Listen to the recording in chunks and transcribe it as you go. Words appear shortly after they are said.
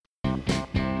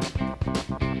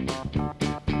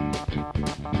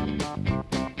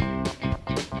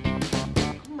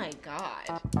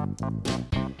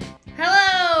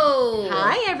Hello!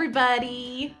 Hi,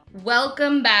 everybody.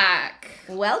 Welcome back.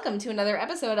 Welcome to another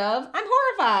episode of I'm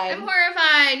Horrified. I'm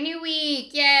horrified. New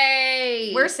week.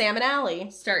 Yay! We're Sam and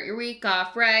Allie. Start your week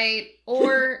off right.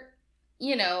 Or,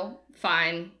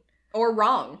 fine. Or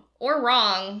wrong. Or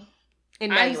wrong.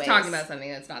 In many I'm ways. talking about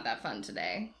something that's not that fun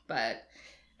today. But,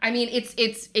 I mean,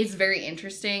 it's very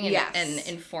interesting and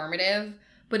informative.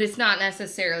 But it's not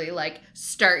necessarily like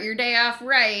start your day off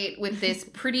right with this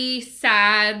pretty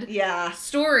sad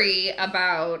story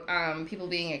about people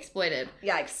being exploited.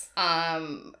 Yikes.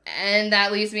 And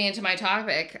that leads me into my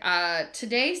topic.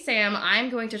 Today, Sam, I'm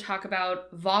going to talk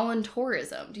about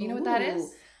voluntourism. Do you know what that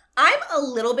is? I'm a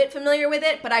little bit familiar with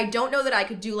it, but I don't know that I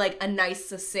could do like a nice,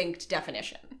 succinct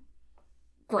definition.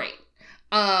 Great.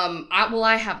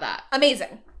 I have that.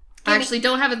 Amazing. I actually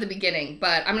don't have it at the beginning,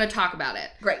 but I'm going to talk about it.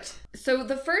 Great. So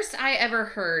the first I ever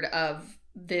heard of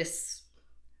this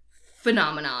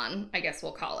phenomenon, I guess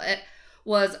we'll call it,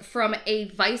 was from a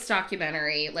Vice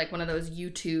documentary, like one of those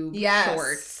YouTube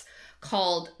shorts,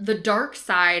 called The Dark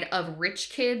Side of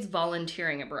Rich Kids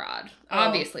Volunteering Abroad. Oh,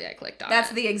 obviously, I clicked on That's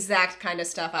it. the exact kind of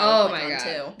stuff I would click on,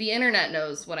 too. The internet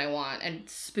knows what I want and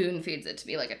spoon feeds it to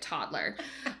me like a toddler.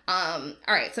 All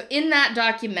right, so in that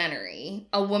documentary,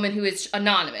 a woman who is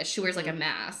anonymous, she wears like a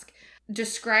mask,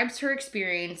 describes her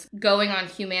experience going on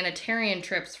humanitarian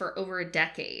trips for over a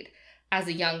decade as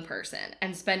a young person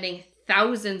and spending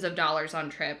thousands of dollars on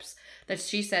trips that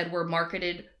she said were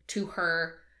marketed to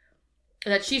her,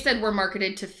 that she said were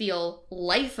marketed to feel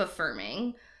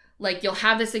life-affirming. Like, you'll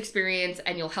have this experience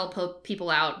and you'll help people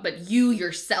out, but you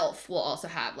yourself will also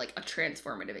have, like, a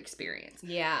transformative experience.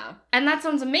 Yeah. And that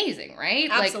sounds amazing, right?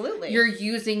 Absolutely. Like, you're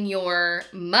using your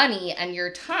money and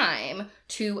your time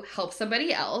to help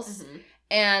somebody else,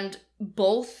 and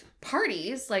both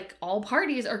parties, like, all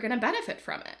parties are going to benefit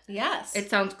from it. Yes.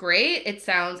 It sounds great.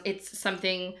 It's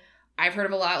something I've heard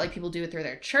of a lot. Like, people do it through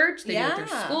their church, they do it through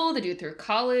school, they do it through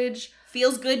college.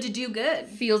 Feels good to do good.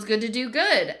 Feels good to do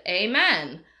good.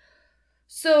 Amen.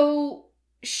 So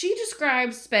she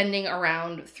describes spending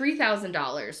around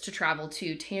 $3,000 to travel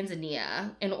to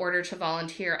Tanzania in order to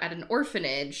volunteer at an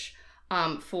orphanage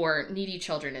for needy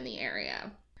children in the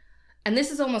area. And this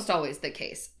is almost always the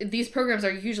case. These programs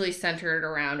are usually centered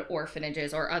around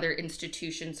orphanages or other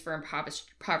institutions for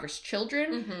impoverished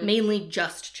children, mainly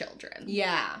just children.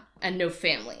 Yeah. And no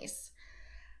families.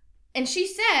 And she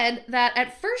said that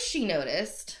at first she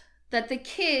noticed that the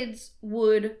kids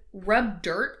would rub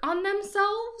dirt on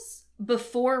themselves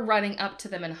before running up to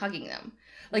them and hugging them.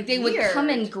 Like, they would come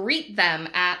and greet them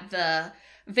at the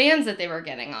vans that they were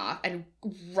getting off and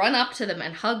run up to them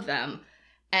and hug them,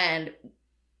 and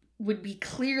would be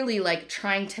clearly, like,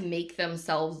 trying to make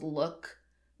themselves look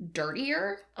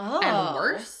dirtier and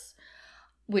worse,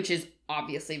 which is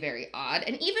obviously very odd.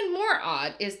 And even more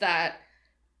odd is that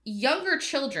younger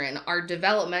children are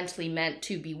developmentally meant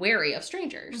to be wary of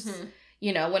strangers.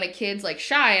 You know, when a kid's, like,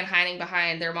 shy and hiding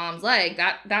behind their mom's leg,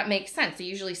 that makes sense. They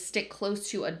usually stick close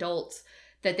to adults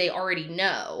that they already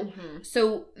know.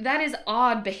 So that is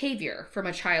odd behavior from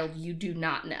a child you do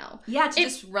not know. Yeah,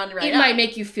 just run right up. It might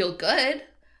make you feel good,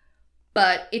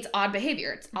 but it's odd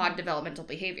behavior. It's odd developmental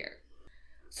behavior.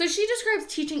 So she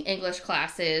describes teaching English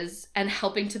classes and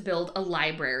helping to build a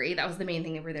library. That was the main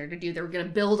thing they were there to do. They were going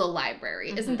to build a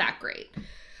library. Isn't that great?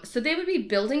 So they would be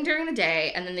building during the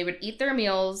day, and then they would eat their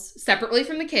meals separately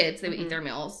from the kids. They would eat their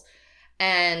meals.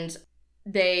 And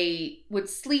they would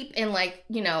sleep in, like,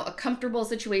 a comfortable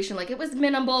situation. Like, it was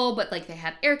minimal, but, like, they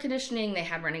had air conditioning, they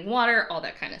had running water, all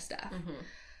that kind of stuff.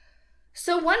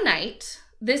 So one night,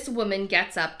 this woman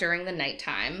gets up during the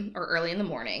nighttime or early in the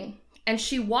morning, and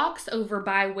she walks over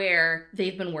by where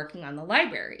they've been working on the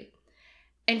library.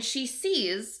 And she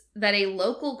sees that a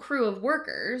local crew of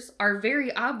workers are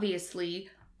very obviously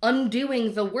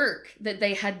undoing the work that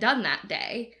they had done that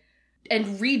day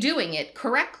and redoing it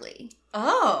correctly.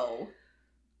 Oh.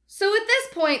 So at this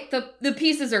point, the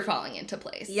pieces are falling into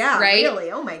place. Yeah, right?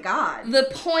 Really. Oh my God. The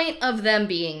point of them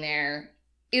being there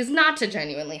is not to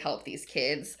genuinely help these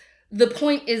kids. The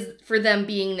point is for them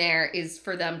being there is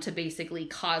for them to basically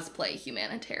cosplay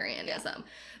humanitarianism.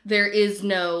 There is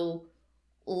no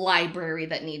library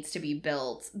that needs to be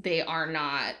built. They are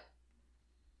not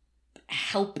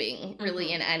helping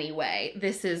really in any way.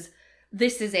 This is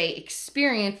a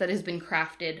experience that has been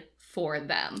crafted for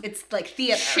them. It's like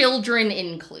theater. Children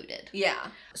included. Yeah.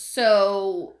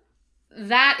 So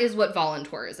that is what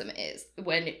voluntourism is.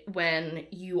 When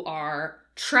you are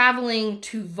traveling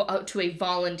to a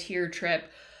volunteer trip,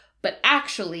 but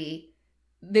actually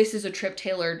this is a trip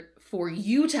tailored for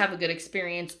you to have a good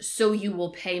experience, so you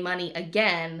will pay money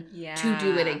again to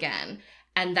do it again.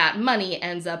 And that money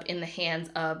ends up in the hands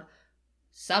of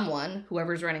someone,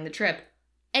 whoever's running the trip,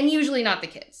 and usually not the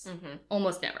kids.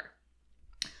 Almost never.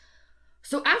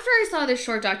 So after I saw this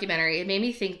short documentary, it made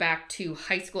me think back to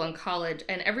high school and college,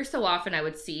 and every so often I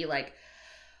would see like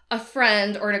a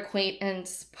friend or an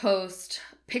acquaintance post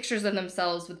pictures of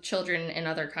themselves with children in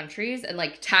other countries and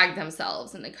like tag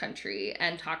themselves in the country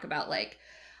and talk about like,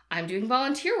 I'm doing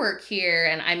volunteer work here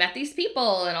and I met these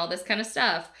people and all this kind of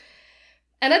stuff.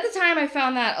 And at the time I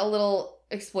found that a little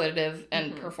exploitative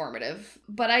and performative,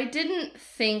 but I didn't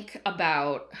think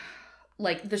about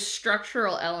like the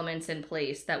structural elements in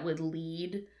place that would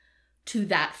lead to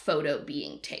that photo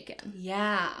being taken.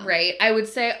 Yeah. Right? I would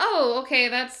say, oh, okay,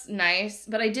 that's nice.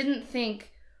 But I didn't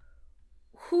think,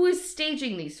 who is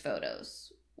staging these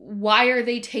photos? Why are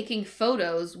they taking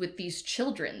photos with these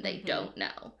children they don't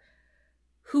know?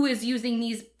 Who is using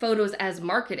these photos as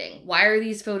marketing? Why are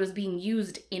these photos being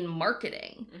used in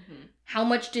marketing? How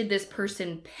much did this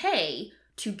person pay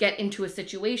to get into a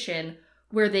situation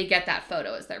where they get that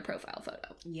photo as their profile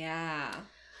photo? Yeah.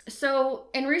 So,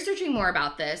 in researching more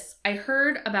about this, I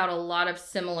heard about a lot of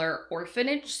similar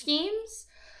orphanage schemes,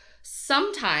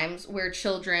 sometimes where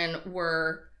children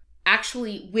were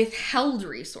actually withheld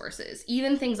resources,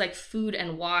 even things like food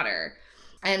and water,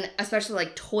 and especially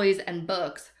like toys and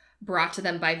books brought to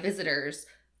them by visitors.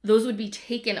 Those would be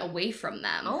taken away from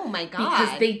them. Oh my God.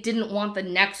 Because they didn't want the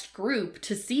next group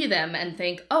to see them and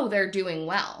think, oh, they're doing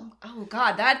well. Oh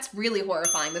God, that's really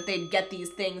horrifying that they'd get these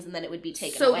things and then it would be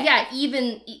taken away. So yeah,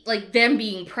 even like them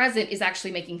being present is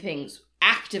actually making things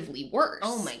actively worse.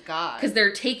 Oh my God. Because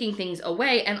they're taking things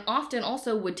away, and often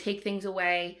also would take things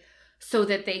away so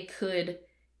that they could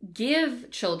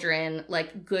give children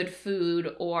like good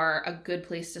food or a good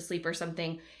place to sleep or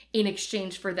something in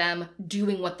exchange for them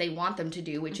doing what they want them to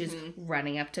do, which is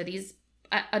running up to these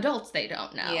adults they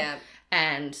don't know. Yeah.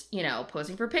 And, you know,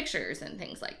 posing for pictures and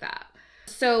things like that.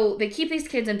 So they keep these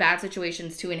kids in bad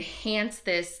situations to enhance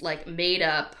this like made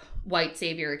up white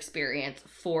savior experience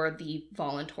for the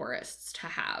voluntourists to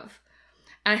have.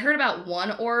 And I heard about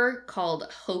one org called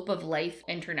Hope of Life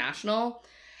International.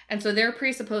 And so their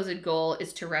presupposed goal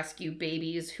is to rescue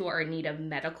babies who are in need of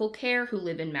medical care who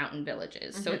live in mountain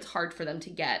villages. So it's hard for them to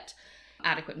get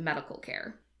adequate medical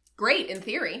care. Great in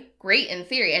theory. Great in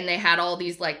theory. And they had all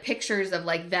these like pictures of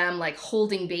like them like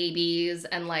holding babies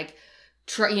and like,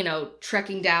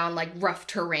 trekking down like rough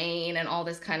terrain and all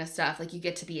this kind of stuff. Like you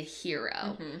get to be a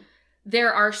hero.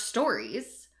 There are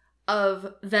stories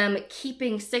of them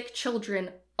keeping sick children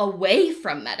away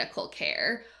from medical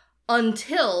care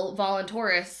until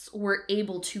voluntourists were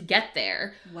able to get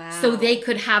there. Wow. So they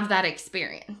could have that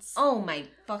experience. Oh my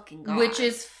fucking God. Which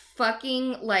is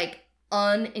fucking like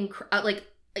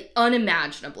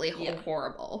unimaginably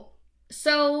horrible.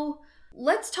 So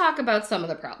let's talk about some of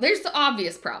the problems. There's the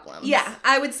obvious problems. Yeah,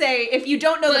 I would say if you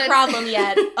don't know the problem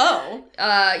yet,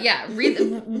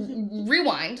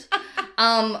 rewind.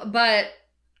 But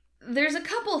there's a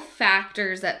couple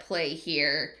factors at play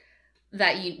here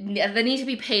that need to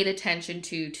be paid attention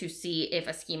to see if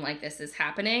a scheme like this is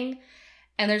happening.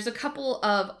 And there's a couple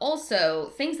of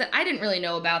also things that I didn't really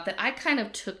know about that I kind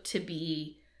of took to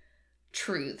be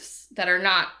truths that are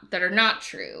not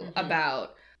true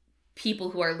about people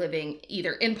who are living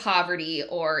either in poverty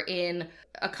or in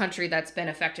a country that's been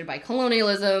affected by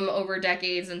colonialism over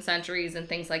decades and centuries and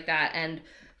things like that, and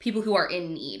people who are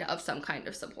in need of some kind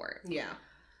of support. Yeah.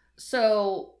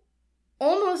 So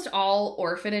almost all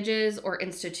orphanages or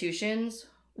institutions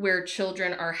where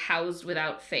children are housed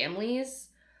without families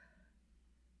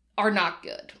are not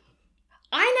good.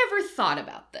 I never thought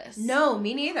about this. No,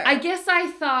 me neither. I guess I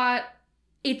thought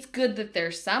it's good that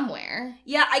they're somewhere.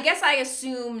 Yeah, I guess I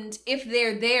assumed if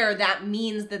they're there, that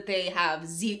means that they have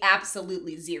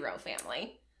absolutely zero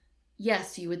family.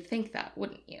 Yes, you would think that,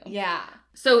 wouldn't you? Yeah.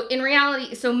 So in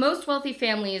reality, most wealthy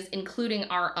families, including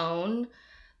our own,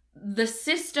 the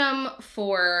system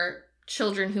for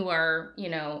children who are,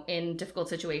 in difficult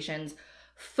situations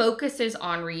focuses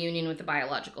on reunion with the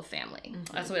biological family.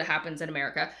 That's what happens in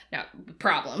America. Now,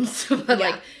 problems, but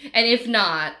and if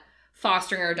not,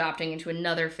 fostering or adopting into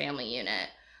another family unit.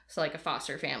 So like a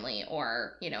foster family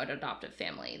or, an adoptive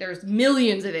family. There's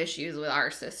millions of issues with our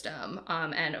system.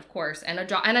 And of course, and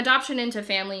adoption into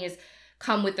families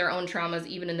come with their own traumas,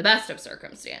 even in the best of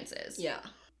circumstances. Yeah.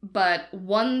 But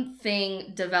one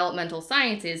thing developmental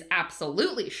science is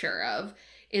absolutely sure of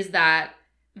is that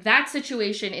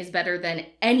situation is better than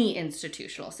any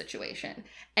institutional situation.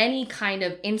 Any kind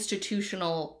of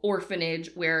institutional orphanage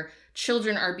where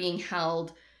children are being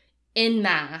held en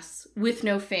masse with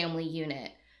no family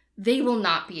unit. they will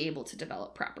not be able to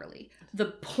develop properly. The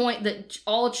point that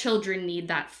all children need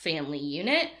that family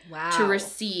unit to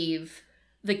receive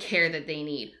the care that they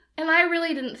need. And I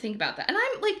really didn't think about that. And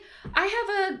I'm like, I have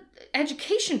a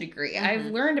education degree. I've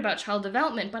learned about child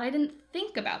development, but I didn't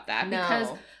think about that because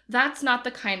that's not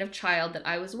the kind of child that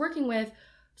I was working with.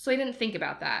 So I didn't think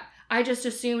about that. I just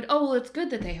assumed, oh, well, it's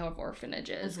good that they have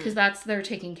orphanages because they're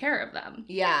taking care of them.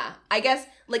 Yeah. I guess,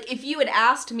 like, if you had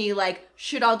asked me, like,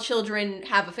 should all children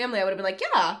have a family, I would have been like,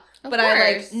 yeah. But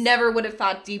I, like, never would have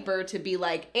thought deeper to be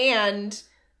like, and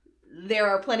there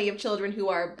are plenty of children who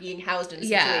are being housed in a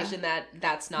situation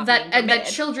that's not being permitted. That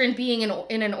children being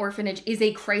in an orphanage is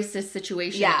a crisis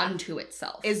situation unto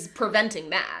itself. Is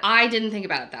preventing that. I didn't think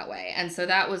about it that way. And so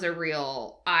that was a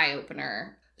real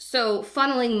eye-opener. So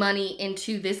funneling money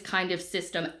into this kind of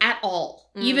system at all,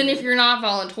 even if you're not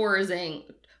voluntourism,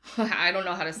 I don't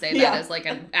know how to say that as like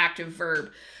an active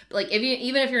verb. Like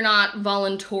even if you're not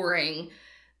voluntouring,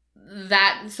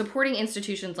 that supporting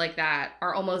institutions like that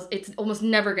it's almost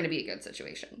never going to be a good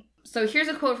situation. So here's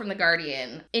a quote from The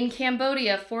Guardian. In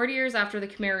Cambodia, 40 years after the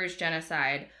Khmer Rouge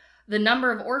genocide, the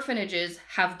number of orphanages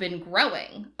have been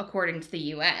growing, according to the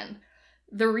UN.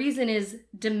 The reason is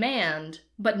demand,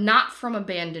 but not from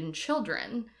abandoned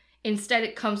children. Instead,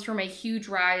 it comes from a huge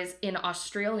rise in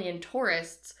Australian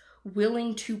tourists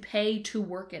willing to pay to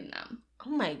work in them.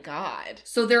 Oh my God.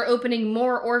 So they're opening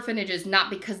more orphanages, not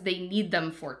because they need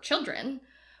them for children,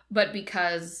 but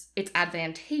because it's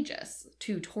advantageous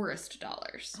to tourist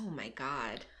dollars. Oh my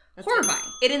God. That's horrifying.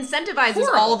 It incentivizes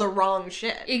all the wrong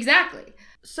shit. Exactly.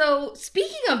 So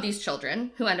speaking of these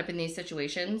children who end up in these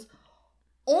situations,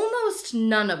 almost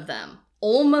none,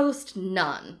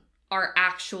 are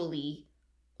actually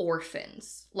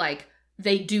orphans. Like,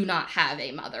 they do not have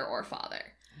a mother or father.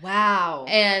 Wow.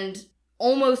 And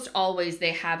almost always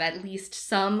they have at least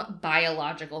some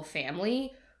biological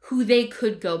family who they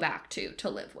could go back to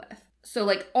live with. So,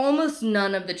 like, almost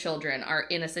none of the children are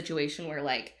in a situation where,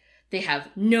 like, they have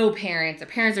no parents, their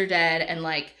parents are dead, and,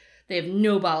 like, they have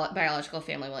no biological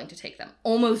family willing to take them.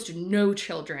 Almost no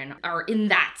children are in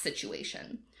that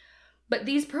situation. But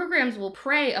these programs will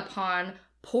prey upon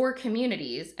poor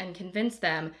communities and convince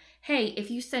them, hey, if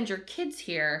you send your kids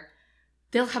here,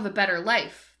 they'll have a better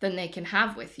life than they can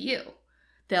have with you.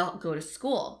 They'll go to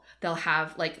school. They'll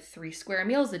have like 3 square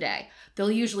meals a day.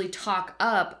 They'll usually talk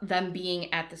up them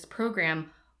being at this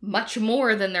program much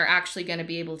more than they're actually going to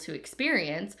be able to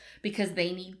experience because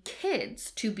they need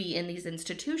kids to be in these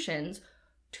institutions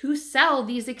to sell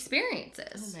these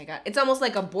experiences. Oh my God. It's almost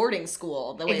like a boarding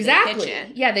school, the way they pitch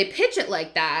it. Yeah, they pitch it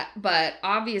like that, but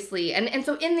obviously, and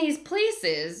so in these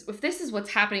places, if this is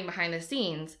what's happening behind the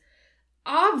scenes,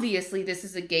 obviously this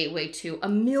is a gateway to a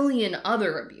million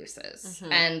other abuses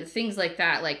and things like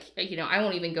that. Like, you know, I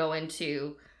won't even go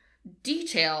into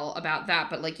detail about that,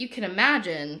 but like you can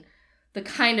imagine the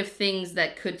kind of things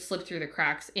that could slip through the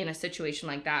cracks in a situation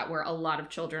like that where a lot of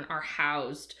children are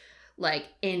housed like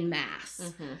en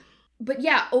masse. But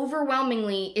yeah,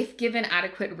 overwhelmingly, if given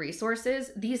adequate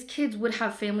resources, these kids would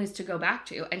have families to go back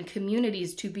to and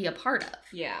communities to be a part of.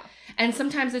 Yeah. And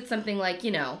sometimes it's something like,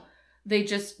 you know, they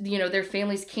just, you know, their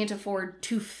families can't afford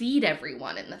to feed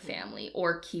everyone in the family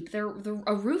or keep a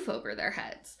roof over their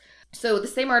heads. So the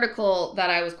same article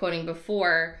that I was quoting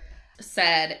before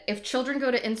said, if children go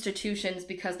to institutions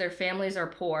because their families are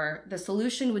poor, the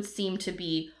solution would seem to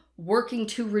be working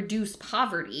to reduce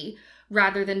poverty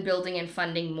rather than building and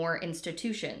funding more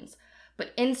institutions.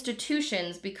 But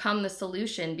institutions become the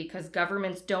solution because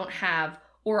governments don't have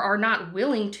or are not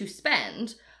willing to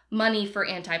spend money for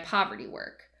anti-poverty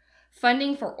work.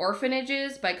 Funding for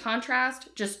orphanages, by contrast,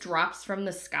 just drops from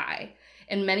the sky.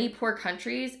 In many poor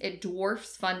countries, it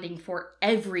dwarfs funding for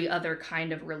every other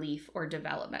kind of relief or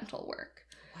developmental work.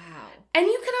 Wow. And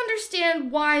you can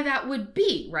understand why that would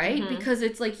be, right? Because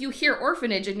it's like you hear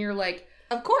orphanage and you're like,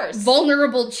 of course,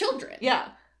 vulnerable children. Yeah.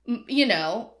 You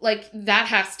know, like that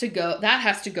has to go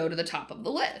to the top of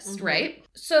the list, right?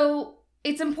 So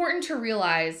it's important to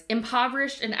realize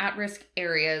impoverished and at-risk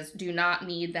areas do not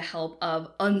need the help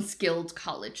of unskilled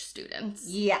college students.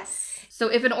 Yes. So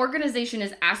if an organization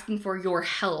is asking for your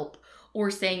help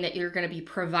or saying that you're going to be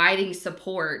providing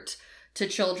support to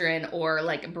children or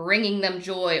like bringing them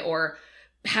joy or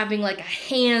having like a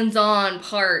hands-on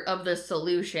part of the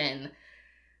solution,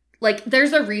 like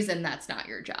there's a reason that's not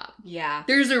your job. Yeah.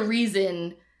 There's a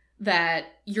reason that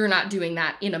you're not doing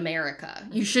that in America.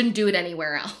 You shouldn't do it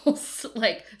anywhere else.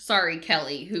 Like, sorry,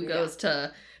 Kelly, who goes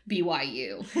to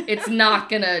BYU. It's not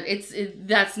gonna,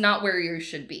 that's not where you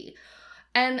should be.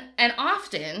 And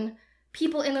often,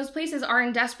 people in those places are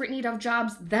in desperate need of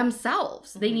jobs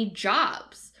themselves. They need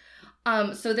jobs.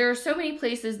 So there are so many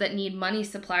places that need money,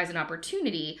 supplies, and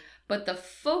opportunity, but the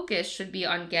focus should be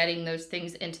on getting those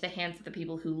things into the hands of the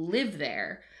people who live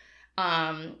there.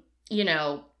 You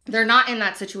know, they're not in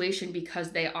that situation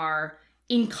because they are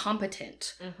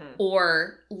incompetent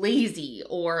or lazy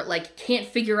or like can't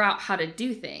figure out how to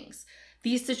do things.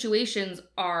 These situations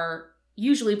are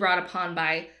usually brought upon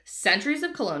by centuries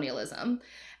of colonialism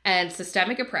and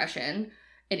systemic oppression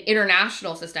and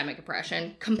international systemic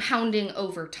oppression compounding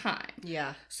over time.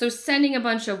 Yeah. So sending a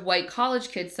bunch of white college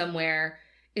kids somewhere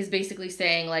is basically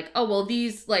saying like, oh, well,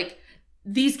 these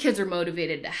kids are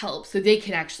motivated to help, so they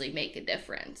can actually make a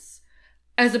difference.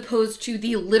 As opposed to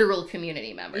the literal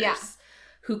community members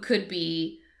who could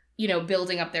be, you know,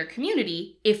 building up their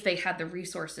community if they had the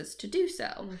resources to do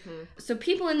so. So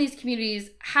people in these communities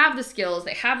have the skills,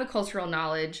 they have the cultural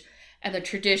knowledge and the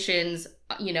traditions,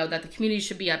 you know, that the community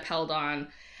should be upheld on.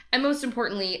 And most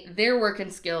importantly, their work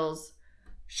and skills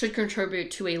should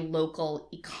contribute to a local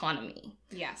economy.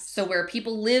 Yes. So where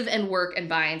people live and work and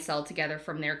buy and sell together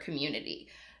from their community.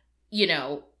 You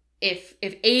know, if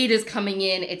aid is coming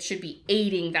in, it should be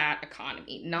aiding that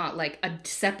economy, not like a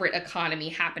separate economy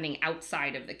happening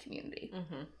outside of the community.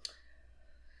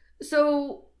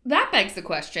 So that begs the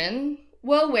question,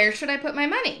 well, where should I put my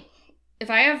money?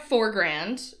 If I have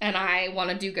 $4,000 and I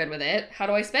want to do good with it, how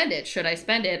do I spend it? Should I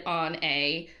spend it on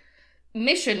a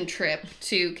mission trip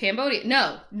to Cambodia?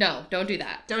 No, don't do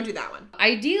that. Don't do that one.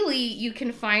 Ideally, you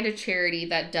can find a charity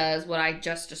that does what I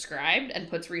just described and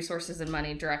puts resources and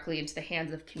money directly into the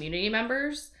hands of community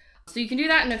members. So you can do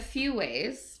that in a few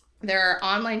ways. There are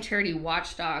online charity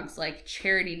watchdogs like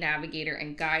Charity Navigator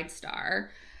and GuideStar,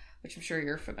 which I'm sure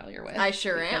you're familiar with. I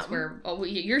sure am.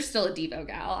 You're still a Devo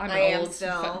gal. I'm an old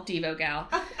Devo gal.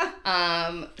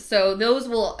 So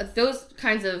those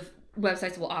kinds of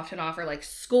websites will often offer like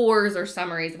scores or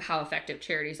summaries of how effective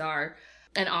charities are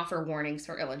and offer warnings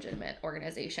for illegitimate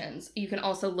organizations. You can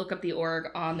also look up the org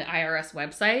on the IRS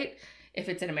website if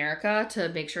it's in America to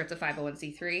make sure it's a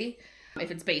 501c3. If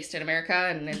it's based in America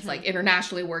and it's like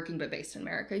internationally working but based in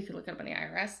America, you can look it up on the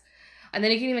IRS. And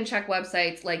then you can even check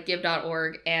websites like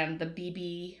give.org and the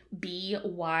BBB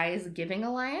Wise Giving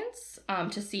Alliance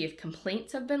to see if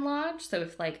complaints have been lodged. So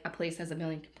if like a place has 1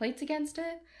 million complaints against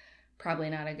it,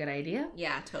 probably not a good idea.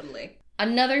 Yeah, totally.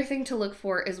 Another thing to look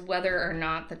for is whether or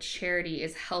not the charity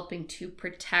is helping to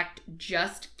protect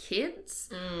just kids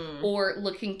or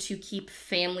looking to keep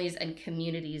families and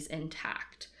communities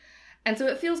intact. And so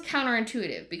it feels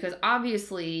counterintuitive because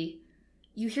obviously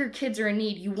you hear kids are in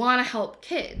need, you want to help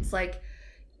kids. Like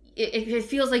it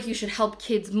feels like you should help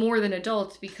kids more than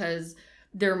adults because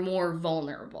they're more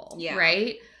vulnerable,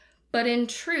 right? But in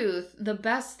truth, the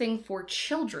best thing for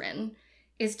children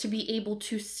is to be able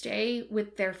to stay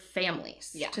with their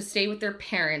families, to stay with their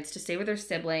parents, to stay with their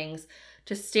siblings,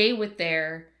 to stay with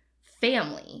their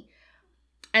family.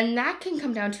 And that can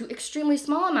come down to extremely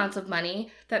small amounts of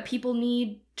money that people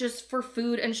need just for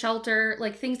food and shelter,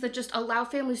 like things that just allow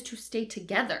families to stay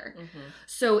together.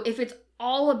 So if it's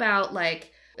all about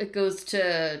like, it goes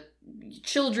to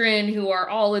children who are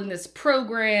all in this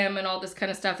program and all this kind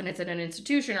of stuff, and it's in an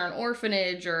institution or an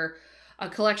orphanage or a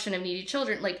collection of needy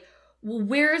children, like, well,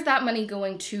 where is that money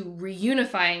going to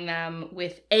reunifying them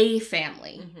with a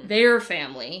family, their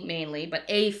family mainly, but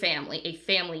a family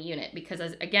unit? Because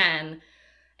again,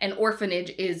 an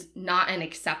orphanage is not an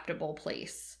acceptable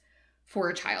place for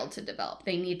a child to develop.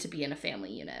 They need to be in a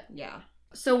family unit. Yeah.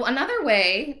 So another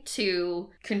way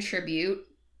to contribute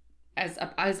as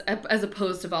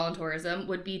opposed to voluntourism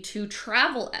would be to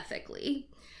travel ethically.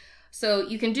 So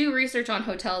you can do research on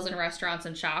hotels and restaurants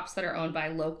and shops that are owned by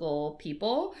local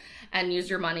people and use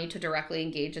your money to directly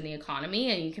engage in the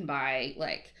economy. And you can buy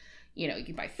you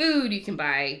can buy food, you can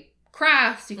buy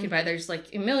crafts, you can buy, there's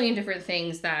like a million different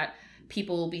things that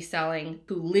people will be selling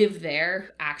who live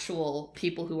there, actual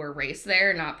people who are raised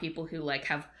there, not people who like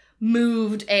have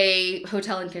moved a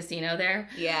hotel and casino there.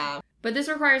 Yeah. But this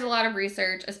requires a lot of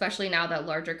research, especially now that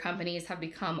larger companies have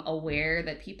become aware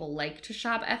that people like to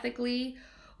shop ethically,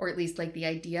 or at least like the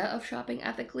idea of shopping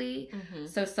ethically.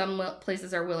 So some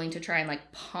places are willing to try and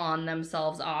like pawn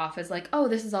themselves off as like, oh,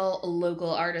 this is all local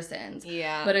artisans.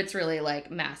 Yeah. But it's really like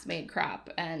mass-made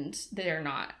crap and they're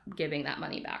not giving that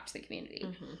money back to the community.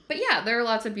 But yeah, there are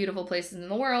lots of beautiful places in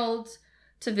the world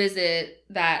to visit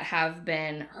that have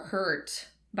been hurt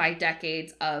by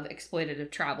decades of exploitative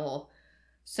travel.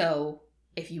 So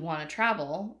if you want to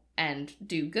travel and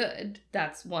do good,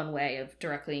 that's one way of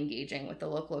directly engaging with the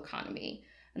local economy.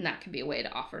 And that can be a way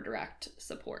to offer direct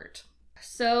support.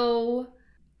 So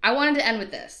I wanted to end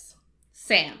with this.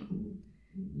 Sam,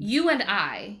 you and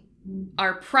I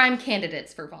are prime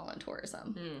candidates for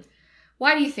voluntourism.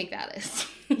 Why do you think that is?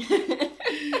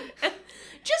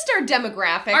 Just our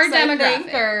demographics. Our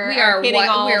demographic. We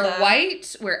are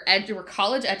white. We're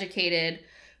college educated.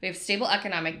 We have stable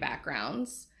economic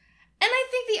backgrounds. And I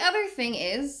think the other thing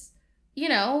is, you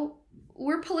know,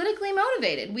 we're politically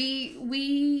motivated.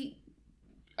 We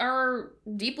are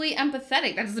deeply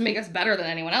empathetic. That doesn't make us better than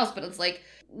anyone else, but it's like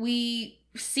we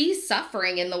see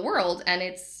suffering in the world and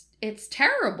it's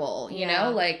terrible, you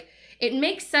know? Like, it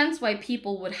makes sense why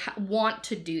people would want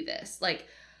to do this. Like,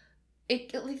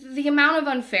 the amount of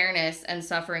unfairness and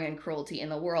suffering and cruelty in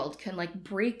the world can, like,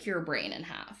 break your brain in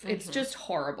half. It's just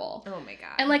horrible. Oh my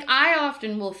God. And, like, I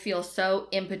often will feel so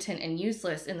impotent and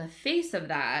useless in the face of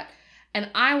that,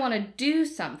 and I want to do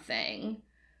something,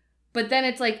 but then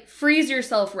it's like, freeze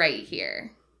yourself right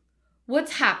here.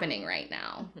 What's happening right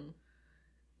now?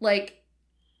 Like,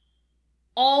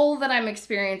 all that I'm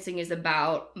experiencing is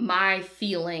about my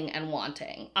feeling and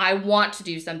wanting. I want to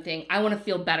do something. I want to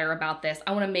feel better about this.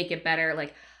 I want to make it better.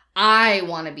 Like, I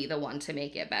want to be the one to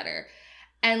make it better.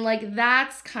 And, like,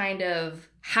 that's kind of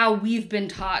how we've been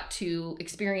taught to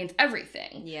experience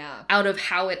everything. Yeah. Out of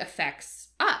how it affects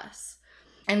us.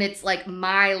 And it's like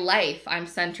my life I'm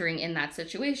centering in that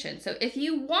situation. So if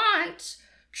you want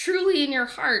truly in your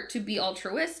heart to be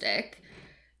altruistic,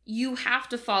 you have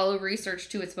to follow research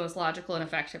to its most logical and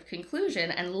effective conclusion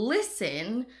and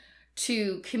listen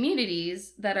to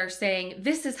communities that are saying,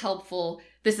 this is helpful,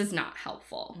 this is not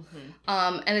helpful.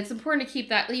 And it's important to keep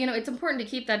that, you know, it's important to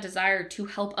keep that desire to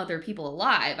help other people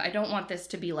alive. I don't want this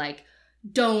to be like,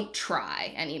 don't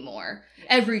try anymore.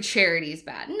 Every charity is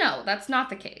bad. No, that's not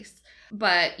the case.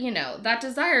 But, you know, that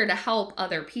desire to help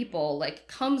other people, like,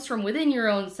 comes from within your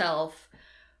own self,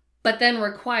 but then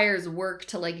requires work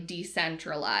to, like,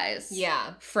 decentralize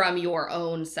from your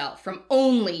own self, from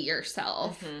only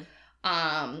yourself.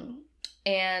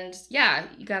 And yeah,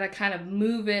 you gotta kind of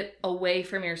move it away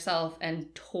from yourself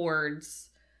and towards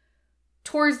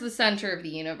the center of the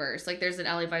universe. Like, there's an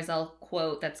Elie Wiesel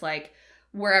quote that's like,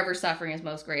 wherever suffering is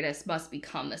most greatest must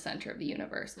become the center of the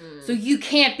universe. So you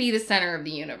can't be the center of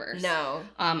the universe. No.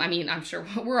 I mean, I'm sure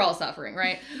we're all suffering,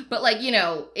 right? But, like, you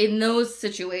know, in those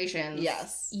situations,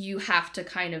 you have to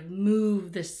kind of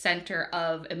move the center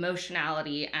of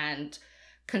emotionality and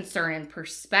concern and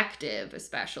perspective,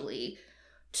 especially,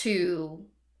 to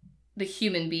the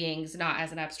human beings, not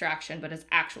as an abstraction, but as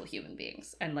actual human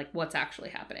beings and, like, what's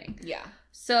actually happening. Yeah.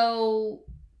 So,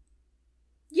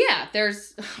 yeah, I'm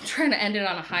trying to end it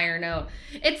on a higher note.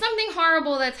 It's something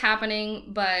horrible that's happening,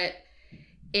 but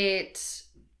it,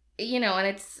 you know, and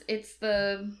it's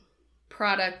the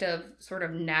product of sort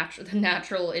of the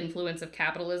natural influence of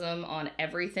capitalism on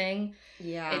everything.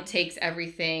 Yeah. It takes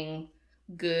everything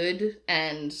good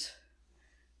and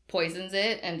poisons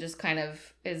it and just kind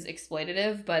of is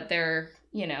exploitative, but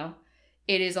you know,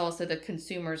 it is also the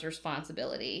consumer's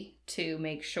responsibility to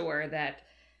make sure that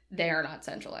they are not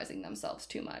centralizing themselves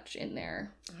too much in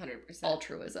their 100%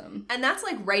 altruism. And that's,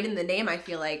 like, right in the name, I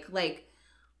feel like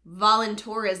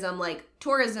voluntourism, like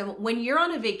tourism, when you're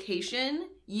on a vacation,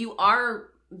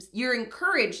 you're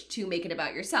encouraged to make it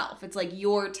about yourself. It's like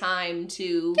your time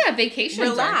to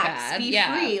vacations relax, be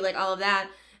free, like all of that.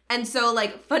 And so,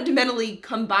 like, fundamentally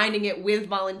combining it with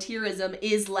volunteerism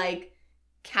is, like,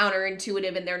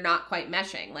 counterintuitive, and they're not quite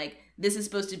meshing. Like, this is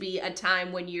supposed to be a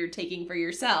time when you're taking for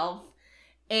yourself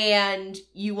and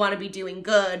you want to be doing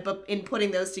good, but in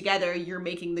putting those together, you're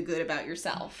making the good about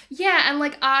yourself. Yeah, and,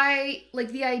 like,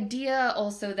 the idea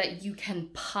also that you can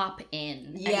pop in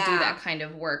and do that kind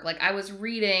of work. Like, I was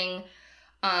reading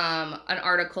an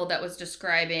article that was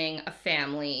describing a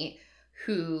family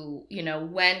who, you know,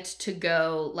 went to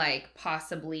go, like,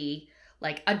 possibly,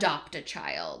 like, adopt a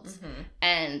child.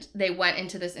 And they went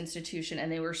into this institution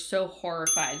and they were so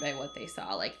horrified by what they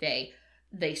saw. Like,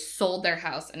 they sold their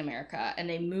house in America and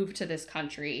they moved to this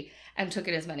country and took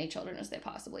in as many children as they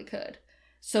possibly could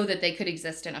so that they could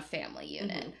exist in a family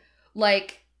unit.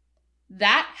 Like,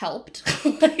 that helped.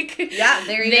 Like, yeah,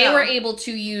 there you go. They were able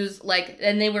to use, like,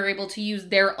 and they were able to use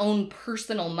their own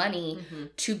personal money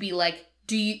to be like,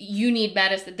 do you need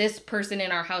medicine? This person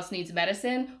in our house needs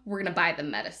medicine. We're going to buy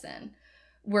them medicine.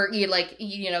 Where, like,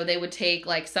 you know, they would take,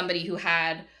 like, somebody who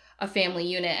had a family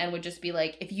unit and would just be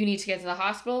like, if you need to get to the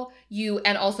hospital,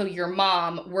 and also your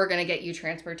mom, we're going to get you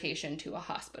transportation to a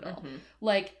hospital.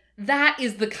 Like, that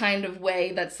is the kind of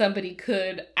way that somebody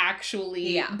could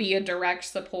actually be a direct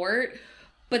support.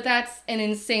 But that's an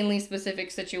insanely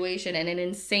specific situation and an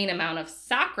insane amount of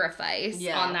sacrifice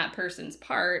on that person's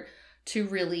part to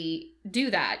really do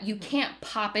that. You can't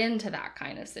pop into that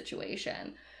kind of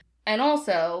situation. And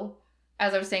also,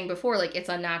 as I was saying before, like, it's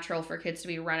unnatural for kids to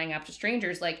be running up to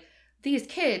strangers. Like, these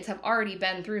kids have already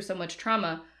been through so much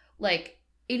trauma. Like,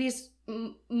 it is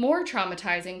more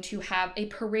traumatizing to have a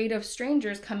parade of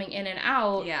strangers coming in and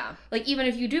out. Yeah. Like, even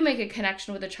if you do make a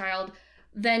connection with a child,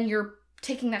 then you're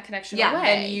taking that connection away. Yeah,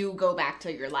 then you go back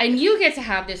to your life. And you get to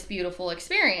have this beautiful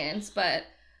experience, but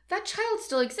that child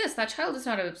still exists. That child is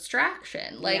not an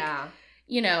abstraction. Like,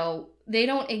 you know, they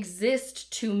don't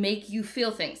exist to make you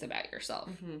feel things about yourself.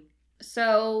 Mm-hmm.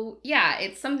 So, yeah,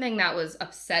 it's something that was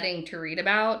upsetting to read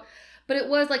about. But it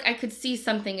was like I could see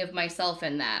something of myself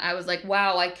in that. I was like,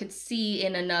 wow, I could see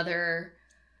in another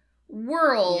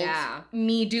world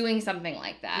me doing something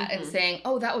like that and saying,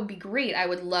 oh, that would be great. I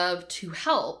would love to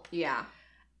help. Yeah.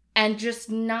 And just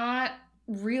not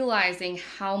realizing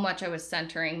how much I was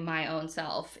centering my own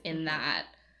self in that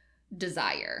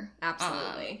desire.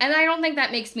 Absolutely. And I don't think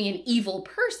that makes me an evil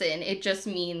person. It just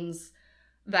means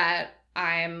that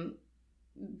I'm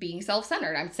being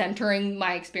self-centered. I'm centering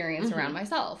my experience around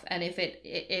myself. And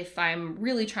if I'm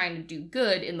really trying to do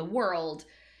good in the world,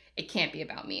 it can't be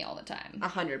about me all the time.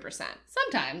 100%.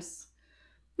 Sometimes.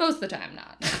 Most of the time,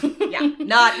 not. Yeah.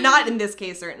 Not in this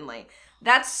case, certainly.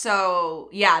 That's so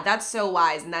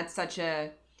wise. And that's such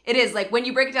a, it is like when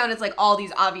you break it down, it's like all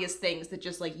these obvious things that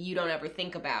just like you don't ever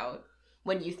think about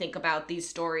when you think about these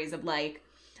stories of like,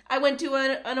 I went to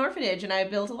an orphanage and I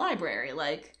built a library.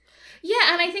 Like,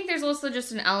 yeah, and I think there's also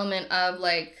just an element of,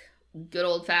 like, good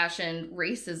old-fashioned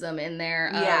racism in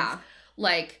there. Of,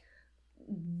 like,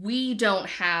 we don't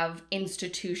have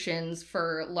institutions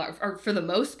for the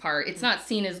most part. It's not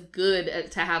seen as good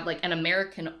to have, like, an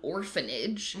American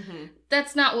orphanage. Mm-hmm.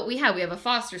 That's not what we have. We have a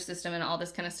foster system and all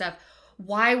this kind of stuff.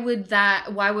 Why would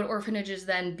orphanages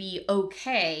then be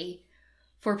okay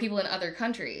for people in other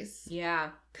countries? Yeah.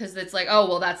 Because it's like, oh,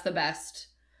 well, that's the best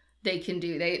they can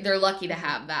do. They're lucky to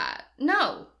have that.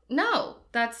 No,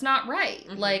 that's not right.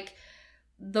 Mm-hmm. Like,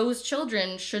 those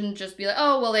children shouldn't just be like,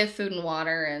 oh, well, they have food and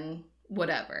water and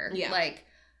whatever. Yeah. Like,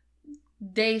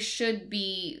 they should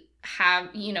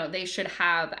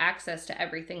have access to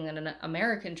everything that an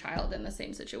American child in the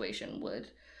same situation would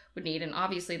need. And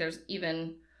obviously there's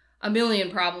even a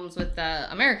million problems with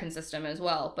the American system as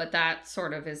well. But that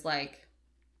sort of is like,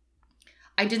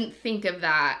 I didn't think of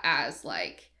that as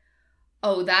like,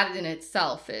 oh, that in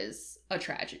itself is a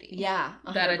tragedy. Yeah,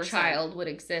 100%. That a child would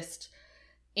exist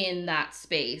in that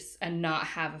space and not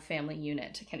have a family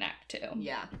unit to connect to.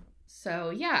 Yeah. So,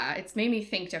 yeah, it's made me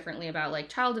think differently about, like,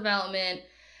 child development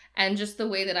and just the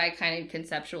way that I kind of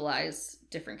conceptualize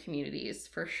different communities,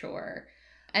 for sure.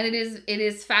 And it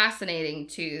is fascinating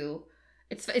to...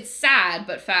 It's sad,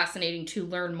 but fascinating to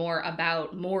learn more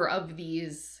about more of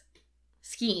these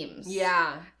schemes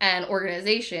and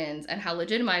organizations and how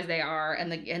legitimized they are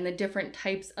and the different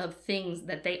types of things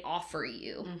that they offer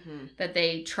you, that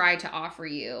they try to offer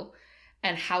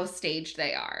and how staged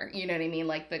they are. You know what I mean?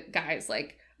 Like the guys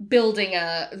like rebuilding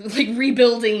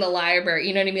the library,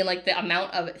 you know what I mean? Like the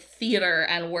amount of theater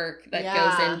and work that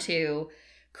goes into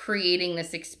creating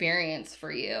this experience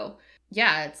for you.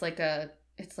 Yeah, it's like a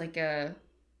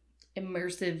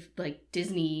immersive like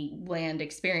Disneyland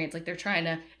experience. Like they're trying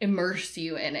to immerse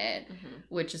you in it,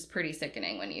 which is pretty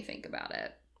sickening when you think about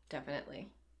it. Definitely.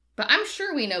 But I'm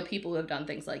sure we know people who have done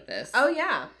things like this. Oh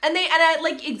yeah. And I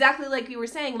like exactly like you were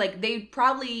saying, like they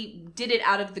probably did it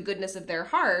out of the goodness of their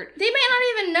heart. They might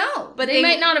not even know. But they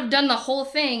might not have done the whole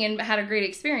thing and had a great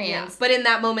experience. Yeah. But in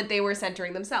that moment they were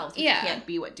centering themselves, which can't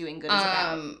be what doing good is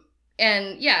about.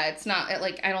 And yeah, it's not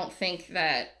like, I don't think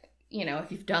that, you know,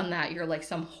 if you've done that, you're like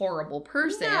some horrible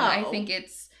person. No. I think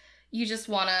it's, you just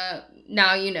want to,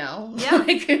 now you know. Yeah,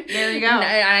 like, there you go.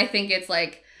 And I think it's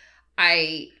like,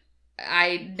 I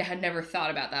had never thought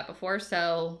about that before,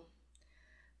 so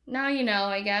now you know,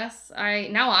 I guess.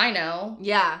 Now I know.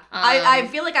 Yeah. I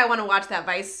feel like I want to watch that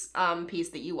Vice piece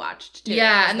that you watched, too.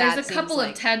 Yeah, and there's a couple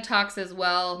of TED Talks as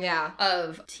well yeah.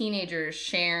 of teenagers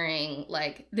sharing,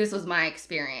 like, this was my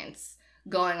experience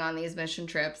going on these mission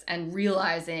trips and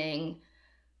realizing,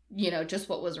 you know, just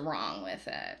what was wrong with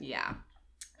it. Yeah.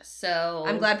 So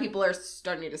I'm glad people are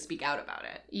starting to speak out about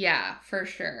it. Yeah, for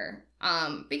sure.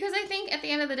 Because I think at the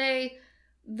end of the day,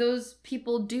 those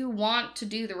people do want to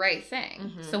do the right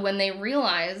thing. So when they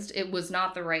realized it was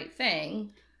not the right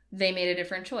thing, they made a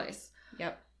different choice.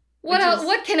 Yep.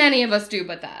 What can any of us do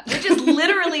but that? Which is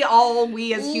literally all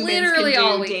we as humans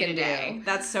can do day to day.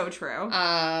 That's so true.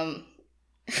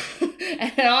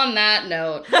 And on that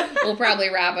note, we'll probably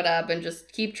wrap it up and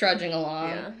just keep trudging along.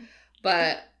 Yeah.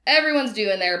 But everyone's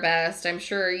doing their best. I'm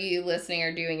sure you listening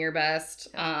are doing your best.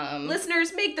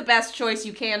 Listeners, make the best choice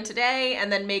you can today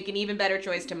and then make an even better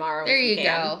choice tomorrow. There you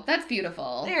go. That's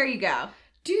beautiful. There you go.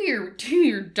 Do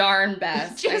your darn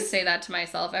best. I say that to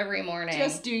myself every morning.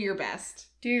 Just do your best.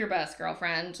 Do your best,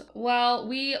 girlfriend. Well,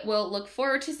 we will look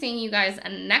forward to seeing you guys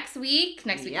next week.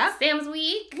 Next week is Sam's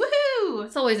week. Woohoo!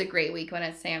 It's always a great week when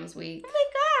it's Sam's week. Oh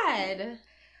my god.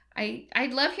 I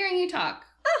love hearing you talk.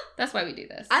 That's why we do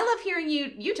this. I love hearing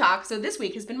you talk, so this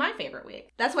week has been my favorite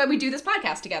week. That's why we do this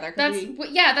podcast together.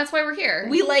 That's why we're here.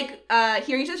 We like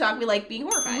hearing each other talk. We like being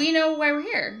horrified. We know why we're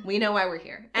here. We know why we're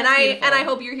here. And I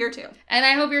hope you're here too. And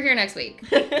I hope you're here next week.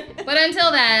 But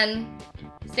until then,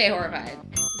 stay horrified.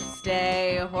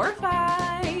 Stay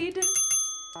horrified.